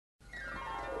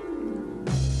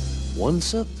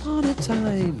Once upon a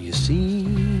time, you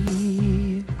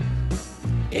see,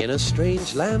 in a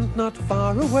strange land not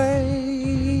far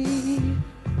away,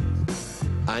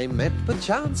 I met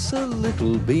perchance a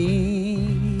little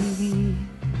bee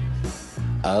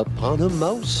upon a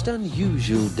most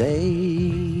unusual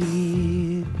day.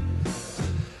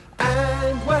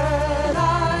 And when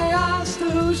I asked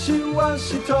her who she was,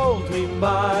 she told me,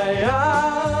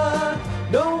 Maya,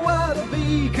 no other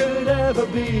bee could ever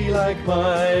be like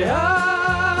Maya.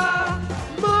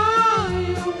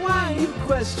 Maya, why you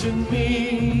question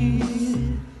me?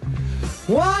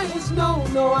 Why is no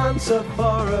answer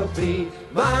for a bee?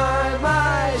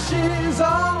 My, she's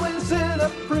always in a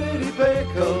pretty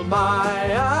pickle,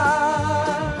 Maya,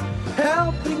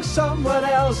 helping someone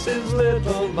else's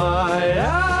little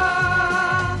Maya.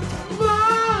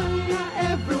 Maya,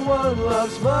 everyone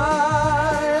loves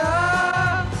Maya.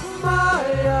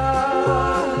 Maya,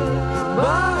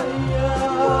 Maya,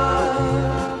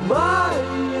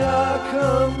 Maya,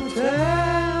 come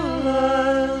tell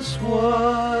us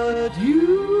what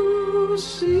you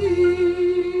see.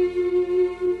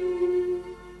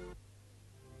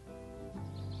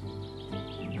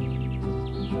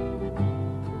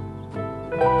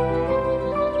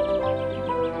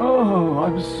 Oh,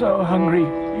 I'm so hungry.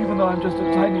 Even though I'm just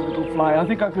a tiny little fly, I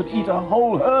think I could eat a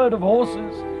whole herd of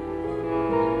horses.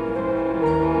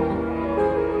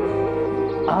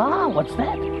 Ah, what's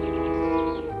that?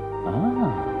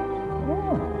 Ah.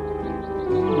 Oh.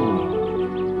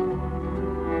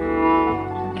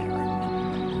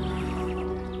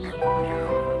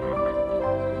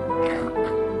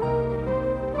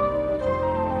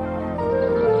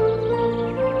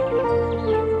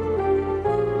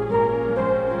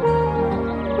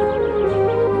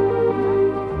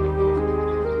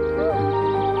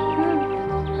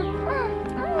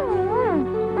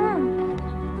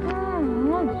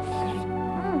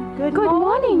 Good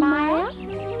morning, Maya.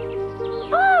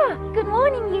 Ah, good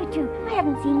morning, you two. I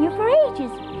haven't seen you for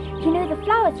ages. You know, the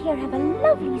flowers here have a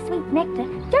lovely sweet nectar,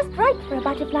 just right for a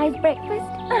butterfly's breakfast.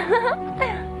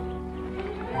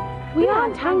 We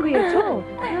aren't hungry at all.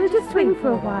 We'll just swing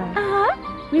for a while.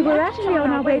 We were actually on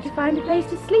our way to find a place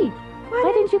to sleep.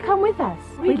 Why don't you come with us?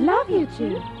 We'd love you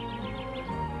to.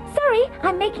 Sorry,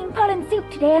 I'm making pollen soup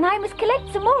today and I must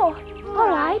collect some more. All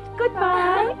right,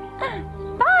 goodbye.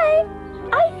 Bye.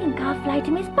 I think I'll fly to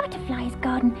Miss Butterfly's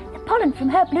garden. The pollen from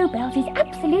her bluebells is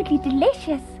absolutely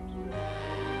delicious.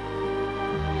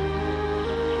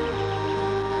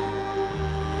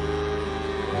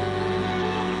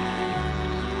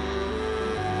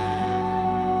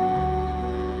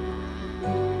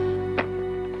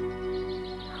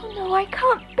 Oh no, I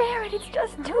can't bear it. It's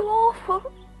just too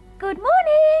awful. Good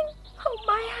morning. Oh,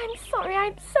 Maya, I'm sorry.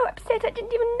 I'm so upset I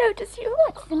didn't even notice you.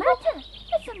 What's the matter?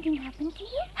 Has something happened to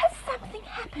you? Has something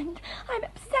happened? I'm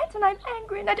upset and I'm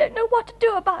angry and I don't know what to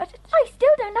do about it. I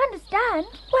still don't understand.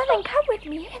 Well, then come with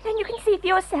me and then you can see for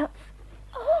yourself.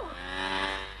 Oh.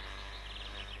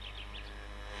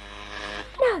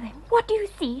 Now then, what do you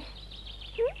see?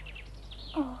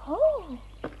 Oh.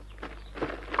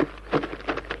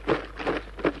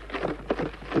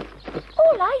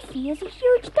 All I see is a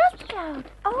huge dust cloud.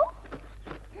 Oh?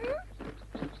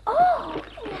 Oh,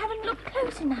 you haven't looked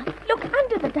close enough. Look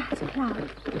under the dust cloud.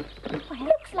 Well, it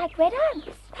looks like red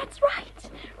ants. That's right.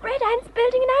 Red ants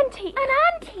building an ant heap. An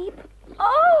ant heap?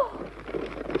 Oh!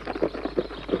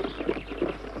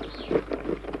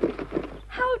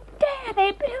 How dare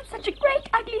they build such a great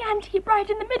ugly ant heap right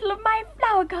in the middle of my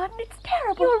flower garden? It's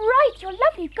terrible. You're right. Your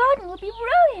lovely garden will be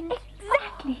ruined.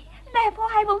 Exactly. Therefore,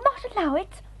 I will not allow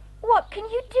it. What can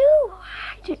you do?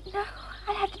 I don't know.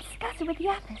 I'll have to discuss it with the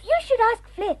others. You should ask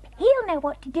Flip. He'll know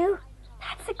what to do.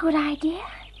 That's a good idea.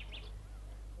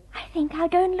 I think I'll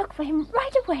go and look for him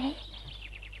right away.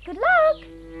 Good luck.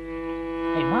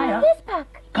 Hey, Maya. Yes, Puck.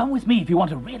 Come with me if you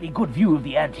want a really good view of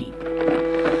the ant heap.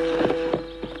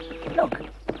 Look.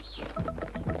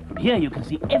 From here you can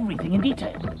see everything in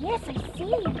detail. Yes, I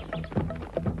see.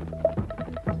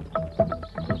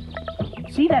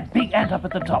 See that big ant up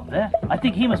at the top there? I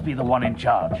think he must be the one in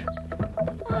charge.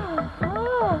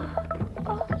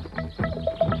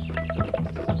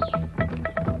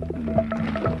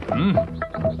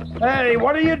 Hey,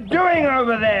 what are you doing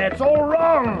over there? It's all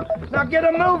wrong. Now get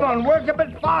a move on. Work a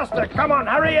bit faster. Come on,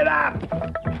 hurry it up.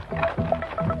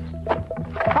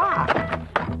 Ah!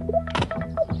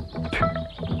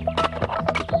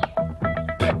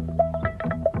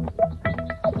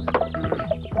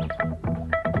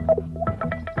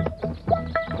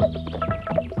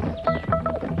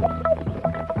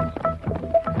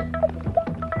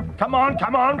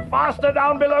 Come on, faster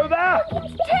down below there.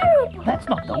 It's terrible. That's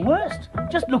not the worst.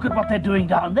 Just look at what they're doing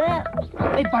down there.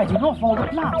 They're biting off all the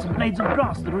plants and blades of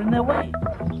grass that are in their way.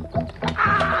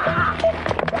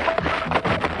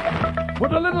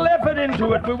 Put a little effort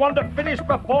into it. We want to finish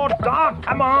before dark.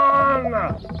 Come on.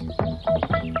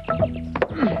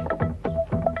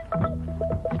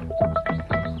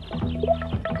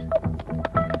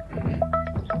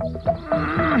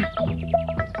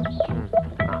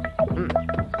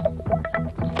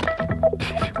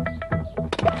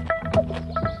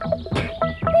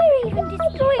 They're even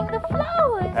destroying the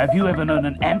flowers. Have you ever known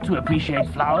an ant to appreciate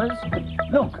flowers?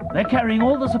 Look, they're carrying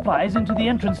all the supplies into the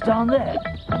entrance down there.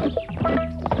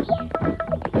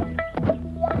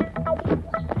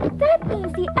 That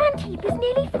means the ant heap is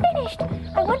nearly finished.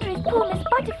 I wonder if poor Miss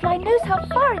Butterfly knows how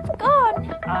far it's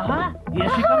gone. Aha, here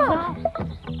she comes now.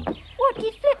 What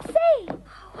did Flip say? Oh,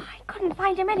 I couldn't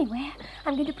find him anywhere.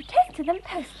 I'm going to protest to them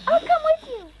post. I'll come with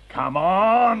you. Come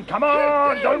on,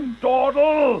 don't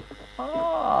dawdle.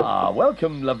 Ah,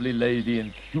 welcome, lovely lady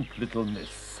and cute little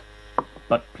miss.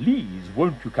 But please,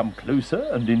 won't you come closer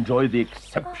and enjoy the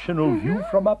exceptional view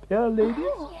from up here, ladies?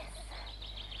 Yes.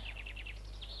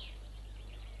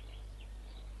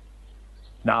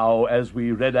 Now, as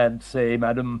we red ants say,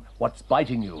 madam, what's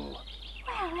biting you?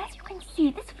 Well, as you can see,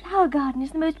 this flower garden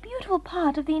is the most beautiful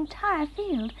part of the entire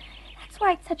field. That's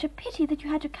why it's such a pity that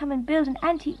you had to come and build an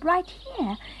ant heap right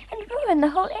here and ruin the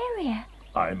whole area.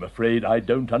 I'm afraid I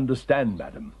don't understand,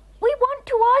 madam. We want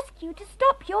to ask you to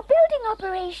stop your building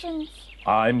operations.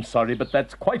 I'm sorry, but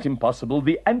that's quite impossible.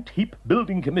 The Ant Heap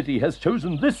Building Committee has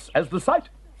chosen this as the site.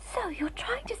 So you're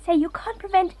trying to say you can't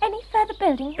prevent any further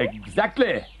building here?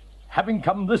 Exactly. Having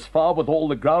come this far with all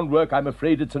the groundwork, I'm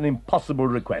afraid it's an impossible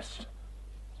request.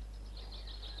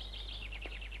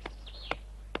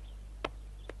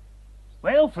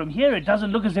 Well, from here it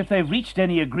doesn't look as if they've reached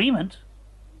any agreement.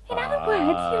 In other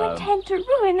words, you intend to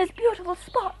ruin this beautiful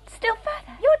spot still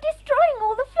further. You're destroying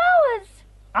all the flowers.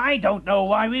 I don't know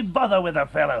why we bother with the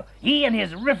fellow. He and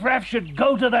his riffraff should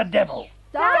go to the devil.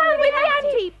 Down with the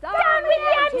ant heap! Down with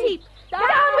the ant heap! Down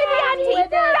with the ant heap!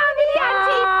 Down with the ant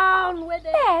heap! Down with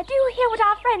it! There, do you hear what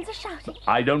our friends are shouting?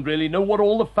 I don't really know what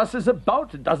all the fuss is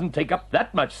about. It doesn't take up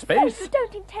that much So space. you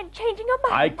don't intend changing your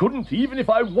I mind? couldn't even if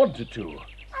I wanted to.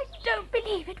 I don't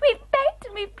believe it. We've begged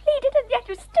and we've pleaded, and yet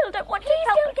you still don't want to Please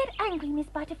help don't us. get angry, Miss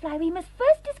Butterfly. We must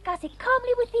first discuss it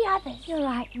calmly with the others. You're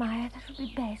right, Maya. That would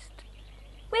be best.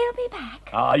 We'll be back.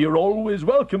 Ah, you're always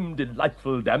welcome,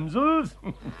 delightful damsels.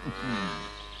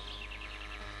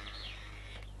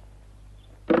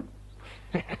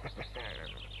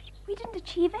 We didn't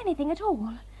achieve anything at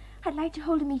all. I'd like to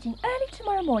hold a meeting early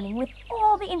tomorrow morning with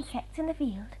all the insects in the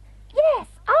field. Yes,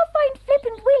 I'll find Flip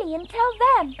and Willi and tell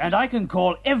them. And I can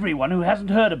call everyone who hasn't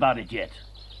heard about it yet.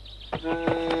 Flip,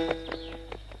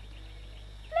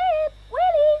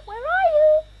 Willi, where are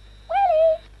you? Willi!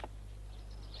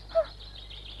 Huh,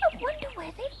 I wonder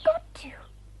where they've got to.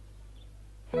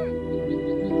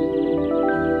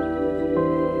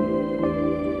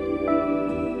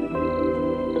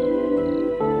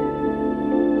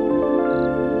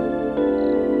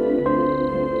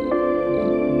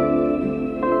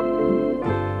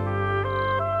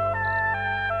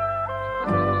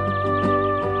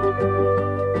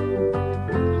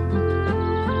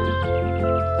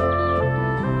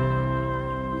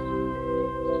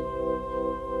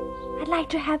 I'd like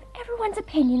to have everyone's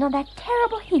opinion on that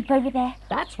terrible heap over there.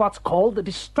 That's what's called the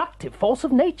destructive force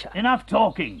of nature. Enough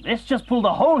talking. Let's just pull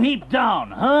the whole heap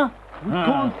down, huh? We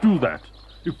can't do that.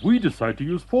 If we decide to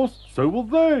use force, so will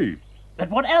they. But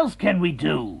what else can we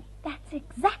do? That's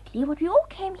exactly what we all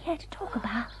came here to talk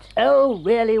about. Oh,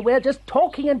 really, we're just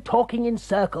talking and talking in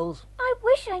circles. I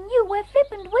wish I knew where Flip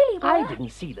and Willi were. I didn't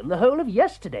see them the whole of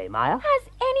yesterday, Maya. Has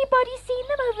anybody seen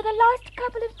them over the last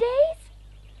couple of days?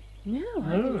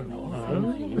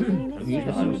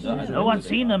 No one's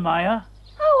seen them, Maya.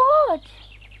 How odd.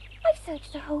 I've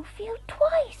searched the whole field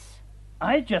twice.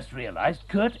 I just realized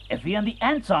Kurt, Effie, and the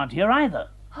ants aren't here either.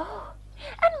 Oh,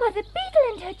 and Mother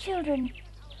Beetle and her children.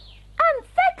 And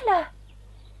Thekla.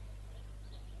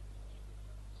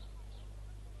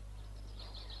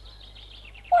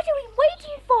 What are we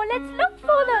waiting for? Let's look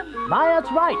for them.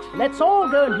 Maya's right. Let's all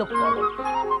go and look for them.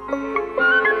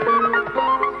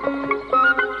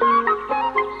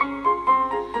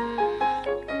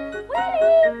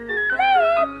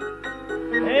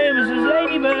 Hey,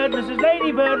 Mrs.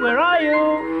 Ladybird, where are you?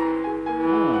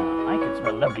 Oh, I can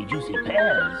smell lovely juicy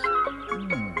pears.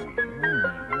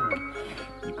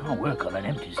 You can't work on an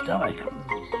empty stomach. Miss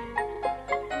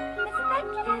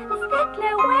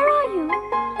Thekla, where are you?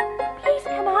 Please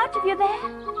come out if you're there.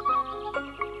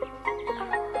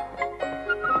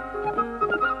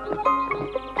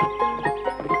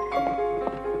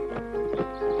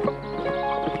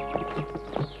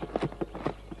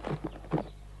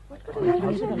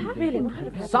 really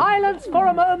incredible. Silence for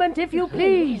a moment, if you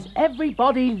please.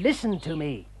 Everybody listen to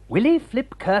me. Willi,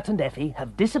 Flip, Kurt and Effie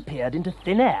have disappeared into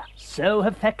thin air. So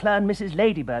have Thekla and Mrs.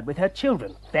 Ladybird with her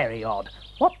children. Very odd.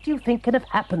 What do you think can have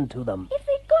happened to them? If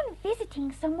they'd gone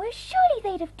visiting somewhere, surely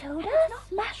they'd have told us.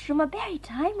 Smash from a berry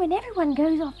time when everyone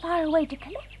goes off far away to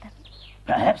collect them.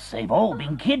 Perhaps they've all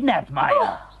been kidnapped, Maya.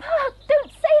 Oh, Puck,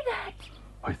 don't say that.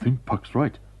 I think Puck's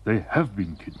right. They have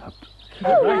been kidnapped.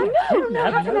 Oh, no.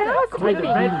 I'll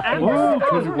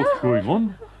tell you what's going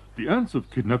on. The ants have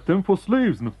kidnapped them for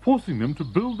slaves and are forcing them to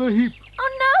build their heap.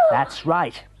 Oh, no. That's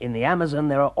right. In the Amazon,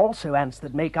 there are also ants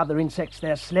that make other insects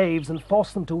their slaves and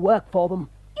force them to work for them.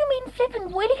 You mean Flip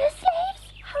and Willi are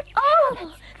slaves? How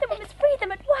terrible. Then we must free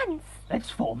them at once. Let's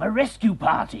form a rescue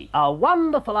party. A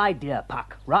wonderful idea,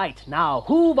 Puck. Right, now,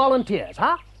 who volunteers,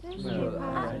 huh?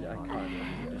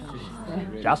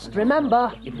 Just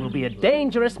remember, it will be a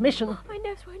dangerous mission. My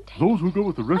nerves won't take Those who go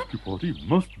with the rescue party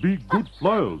must be good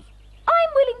flyers.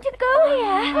 I'm willing to go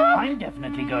here. I'm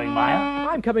definitely going, Maya.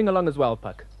 I'm coming along as well,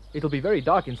 Puck. It'll be very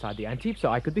dark inside the ant heap,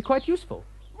 so I could be quite useful.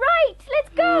 Right, let's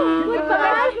go.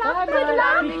 Goodbye. Good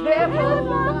luck. Be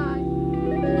careful.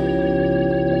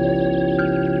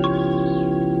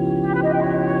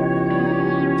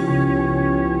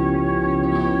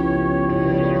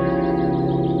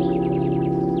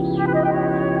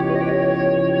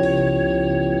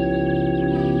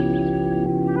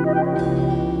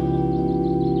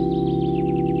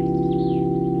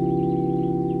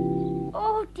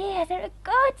 Oh dear, there are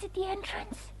guards at the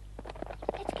entrance.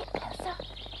 Let's get closer.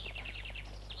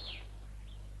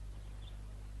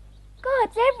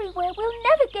 Guards everywhere. We'll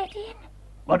never get in.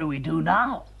 What do we do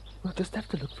now? We'll just have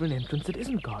to look for an entrance that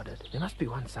isn't guarded. There must be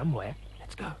one somewhere.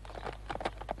 Let's go.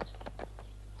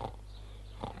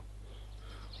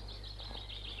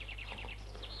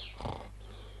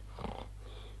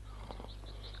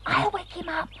 I'll wake him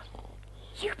up.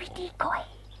 You be decoy.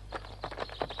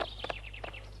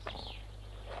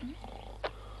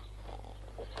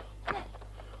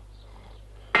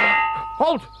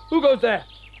 Halt! Who goes there?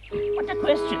 What a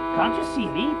question. Can't you see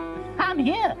me? I'm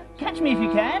here. Catch me if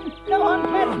you can. Go on,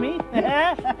 catch me.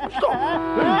 Yes,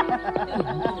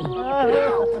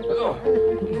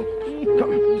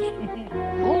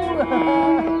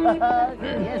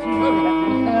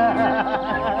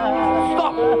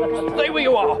 Stop! Stay where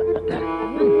you are!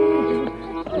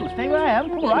 Oh, stay where I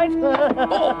am. All right. You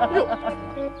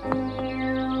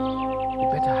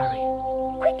better hurry.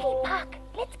 Quickly, Puck.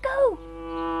 Let's go.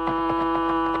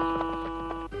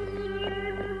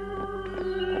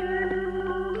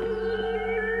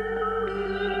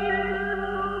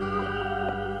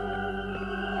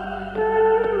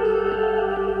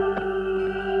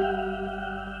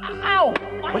 Ow!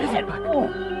 What is it, Puck? Oh.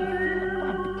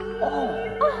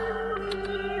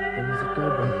 Things that go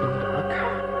bump in the dark.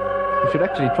 You should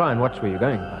actually try and watch where you're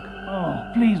going, Puck.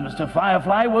 Oh, please, Mr.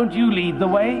 Firefly, won't you lead the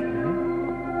way?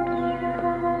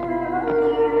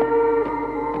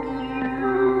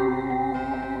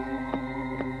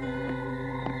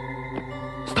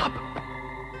 Stop!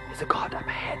 There's a guard up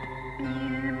ahead.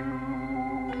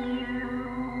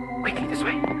 Quickly, this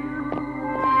way.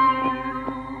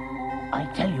 I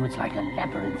tell you, it's like a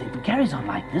labyrinth. If it carries on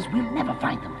like this, we'll never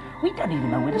find them. We don't even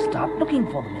know where to start looking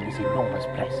for them in this enormous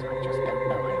place. I just don't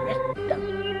know. I really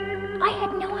don't. I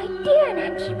had no idea an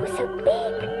ant heap was so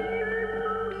big.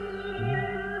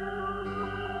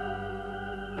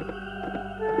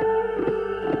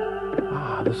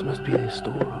 Ah, this must be their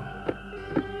storeroom.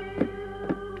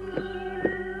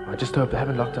 I just hope they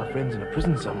haven't locked our friends in a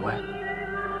prison somewhere.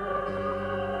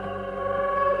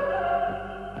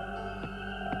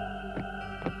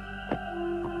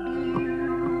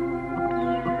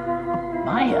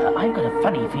 Maya, I've got a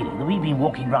funny feeling that we've been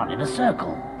walking round in a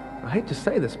circle. I hate to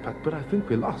say this, Puck, but I think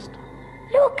we're lost.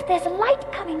 Look, there's a light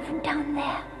coming from down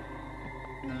there.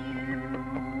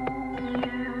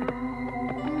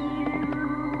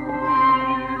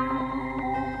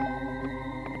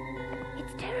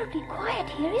 It's terribly quiet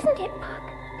here, isn't it, Puck?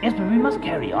 Yes, but we must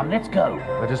carry on. Let's go.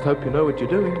 I just hope you know what you're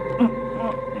doing.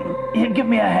 Here, give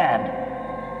me a hand.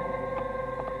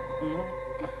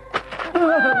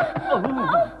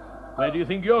 Where do you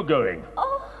think you're going?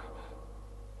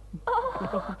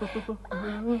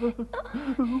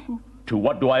 To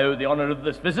what do I owe the honor of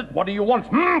this visit? What do you want?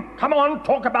 Come on,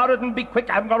 talk about it and be quick.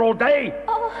 I haven't got all day.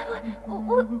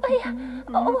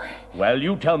 Well,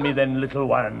 you tell me then, little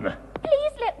one.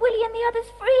 Please let Willi and the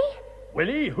others free.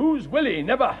 Willi? Who's Willi?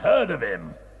 Never heard of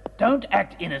him. Don't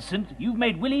act innocent. You've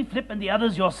made Willi, Flip, and the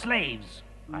others your slaves.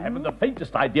 I haven't the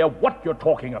faintest idea what you're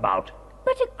talking about.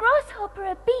 But a grasshopper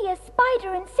grasshopper, a bee, a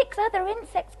spider, and 6 other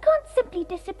insects can't simply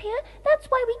disappear. That's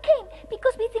why we came,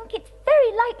 because we think it's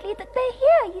very likely that they're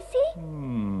here, you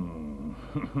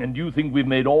see? And you think we've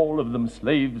made all of them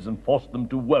slaves and forced them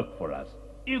to work for us?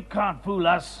 You can't fool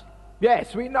us.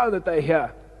 Yes, we know that they're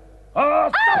here.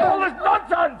 Oh, stop all this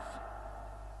nonsense!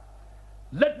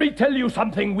 Let me tell you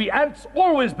something. We ants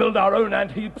always build our own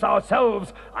ant heaps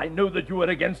ourselves. I know that you were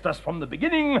against us from the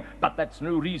beginning, but that's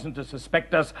no reason to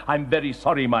suspect us. I'm very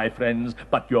sorry, my friends,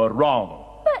 but you're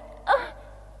wrong. But,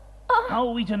 How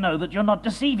are we to know that you're not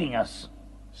deceiving us?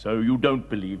 So you don't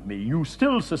believe me. You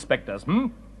still suspect us,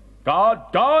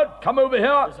 Guard, come over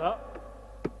here. Yes, sir.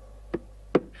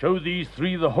 Show these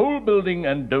 3 the whole building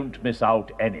and don't miss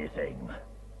out anything.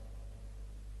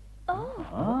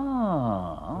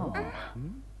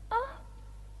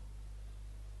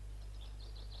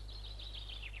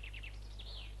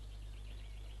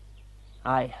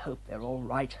 I hope they're all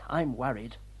right. I'm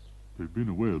worried. They've been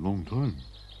away a long time.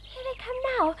 Here they come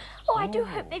now. Oh, I do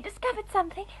hope they discovered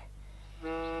something.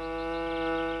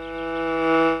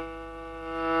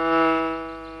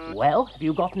 Well, have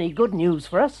you got any good news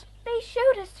for us? they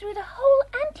showed us through the whole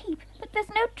ant heap, but there's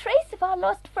no trace of our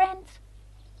lost friends.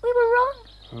 We were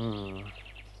wrong.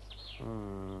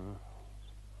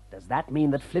 Does that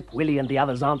mean that Flip, Willi, and the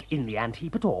others aren't in the ant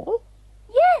heap at all?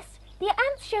 Yes, the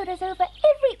ants showed us over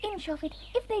every inch of it.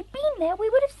 If they'd been there, we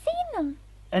would have seen them.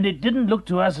 And it didn't look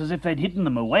to us as if they'd hidden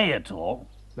them away at all.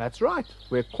 That's right.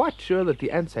 We're quite sure that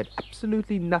the ants had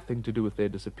absolutely nothing to do with their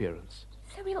disappearance.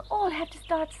 So we'll all have to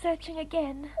start searching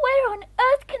again. Where on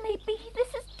earth can they be? This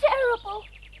is terrible.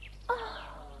 Oh.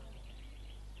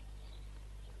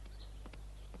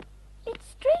 It's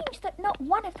strange that not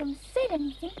one of them said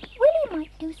anything. Willi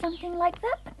might do something like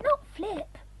that, but not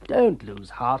Flip. Don't lose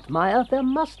heart, Maya. There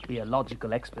must be a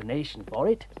logical explanation for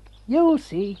it. You'll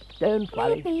see. Don't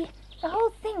worry. Maybe. The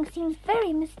whole thing seems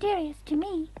very mysterious to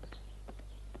me.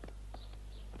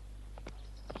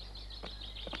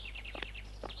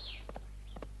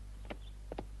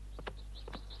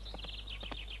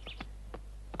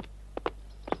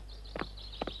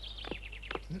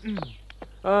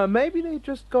 Maybe they've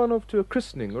just gone off to a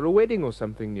christening or a wedding or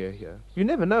something near here. You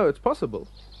never know, it's possible.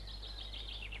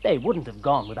 They wouldn't have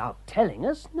gone without telling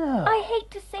us, no. I hate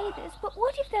to say this, but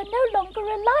what if they're no longer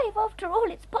alive? After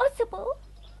all, it's possible.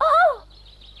 Oh!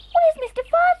 Where's Mr.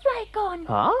 Firefly gone?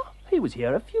 Huh? He was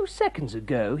here a few seconds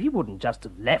ago. He wouldn't just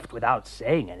have left without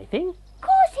saying anything. Of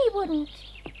course he wouldn't.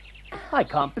 I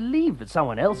can't believe that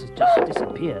someone else has just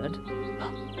disappeared.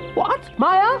 What?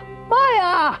 Maya?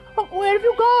 Maya! Where have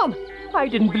you gone? I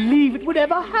didn't believe it would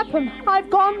ever happen. I've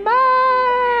gone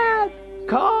mad!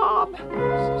 Calm.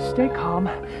 Stay calm.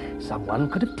 Someone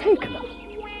could have taken them.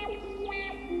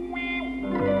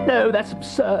 No, that's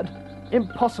absurd.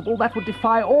 Impossible. That would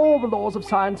defy all the laws of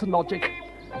science and logic.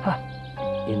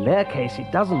 In their case,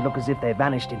 it doesn't look as if they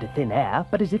vanished into thin air,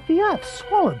 but as if the earth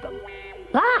swallowed them.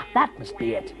 Ah, that must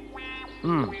be it.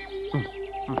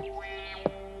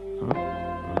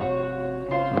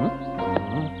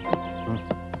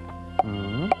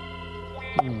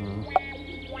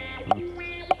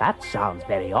 That sounds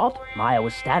very odd. Maya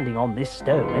was standing on this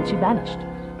stone when she vanished.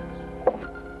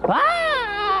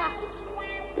 Ah!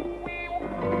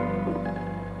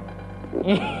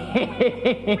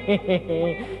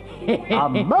 A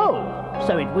mole!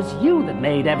 So it was you that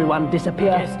made everyone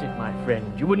disappear. Guessed it, my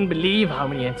friend. You wouldn't believe how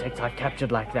many insects I've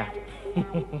captured like that.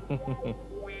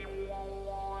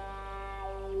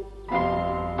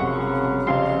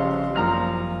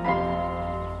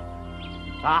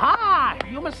 Aha!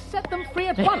 You must set them free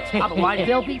at once, otherwise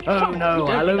they'll be Oh, no,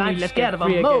 I'll only I'm let scared them of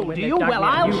free a again mole, when do they've you? dug Well, me a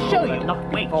I'll new show hole you. I've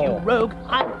Not wait, before. you rogue.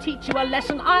 I'll teach you a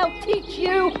lesson. I'll teach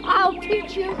you. I'll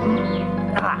teach you.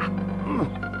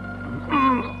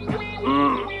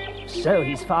 So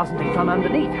he's fastened it from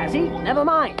underneath, has he? Never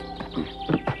mind.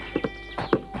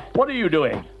 What are you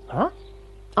doing? Huh?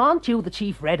 Aren't you the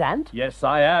chief red ant? Yes,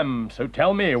 I am. So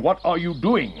tell me, what are you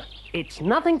doing? It's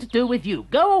nothing to do with you.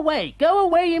 Go away. Go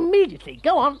away immediately.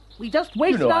 Go on. We just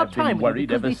wasted our I've time been worried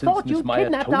because ever we since thought Miss you Maya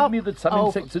kidnapped told me that some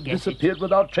insects had forget it. disappeared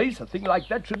without trace. A thing like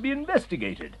that should be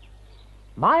investigated.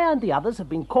 Maya and the others have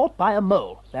been caught by a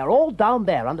mole. They're all down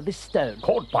there under this stone.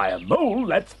 Caught by a mole?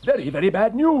 That's very, very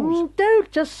bad news.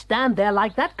 Don't just stand there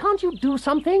like that. Can't you do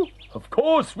something? Of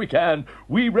course we can.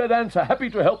 We red ants are happy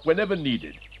to help whenever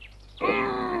needed.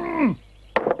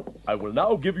 I will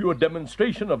now give you a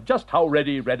demonstration of just how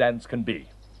ready red ants can be.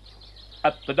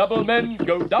 At the double men,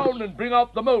 go down and bring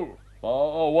out the mole.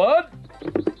 Forward.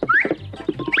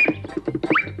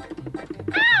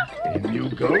 In you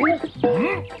go.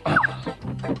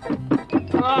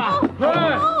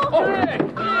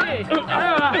 Hey!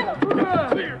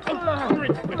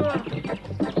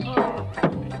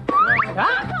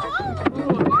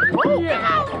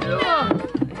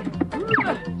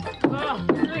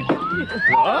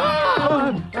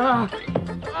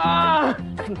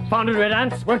 Found it, red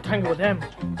ants. Won't tangle with them.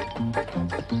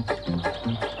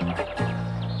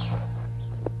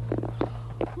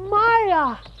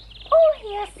 Maya! All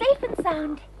here, safe and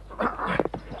sound.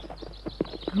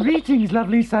 Greetings,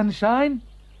 lovely sunshine.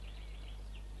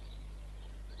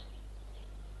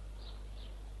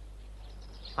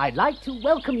 I'd like to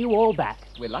welcome you all back.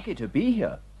 We're lucky to be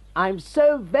here. I'm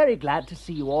so very glad to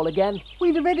see you all again.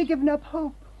 We'd already given up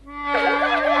hope.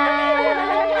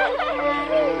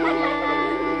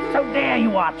 So there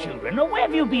you are, children. Now, where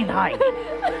have you been hiding? A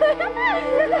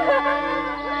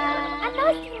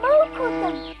nasty mole caught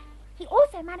them. He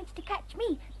also managed to catch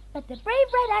me, but the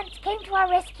brave red ants came to our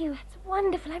rescue. It's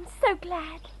wonderful. I'm so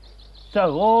glad.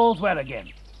 So all's well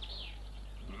again.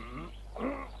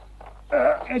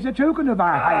 As a token of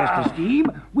our highest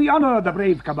esteem, we honour the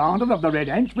brave commander of the Red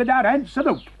Ants with our ant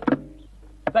salute.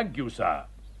 Thank you, sir.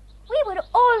 We would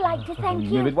all like to thank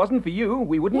you. If it wasn't for you,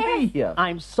 we wouldn't be here.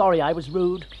 I'm sorry I was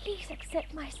rude. Please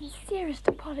accept my sincerest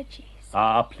apologies.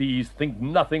 Ah, please think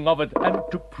nothing of it. And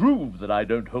to prove that I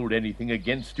don't hold anything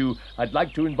against you, I'd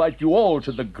like to invite you all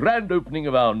to the grand opening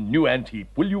of our new ant heap.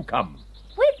 Will you come?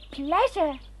 With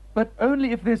pleasure. But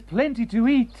only if there's plenty to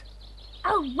eat.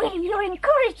 Oh, Willi, you're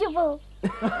incorrigible. The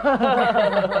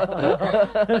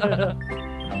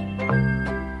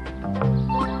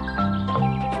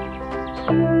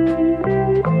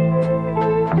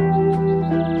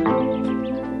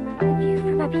view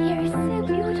from up here is so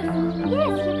beautiful.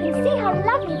 Yes, you can see how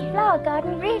lovely the flower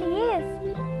garden really is.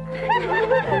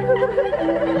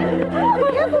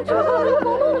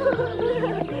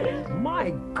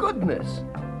 My goodness!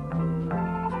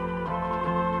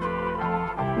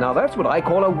 Now that's what I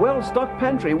call a well-stocked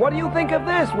pantry. What do you think of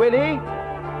this, Willi?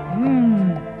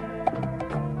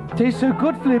 Tastes so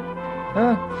good, Flip.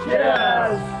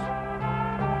 Cheers!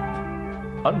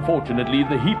 Unfortunately,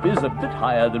 the heap is a bit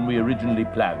higher than we originally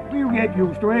planned. We'll get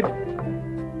used to it.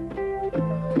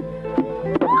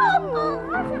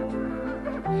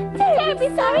 Don't be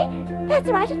sorry. That's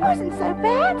right, it wasn't so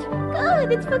bad.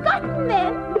 Good, it's forgotten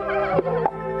then.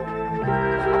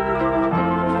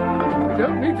 We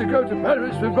don't need to go to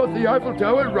Paris. We've got the Eiffel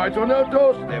Tower right on our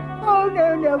doorstep. Oh,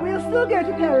 no, we'll still go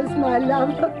to Paris, my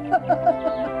love.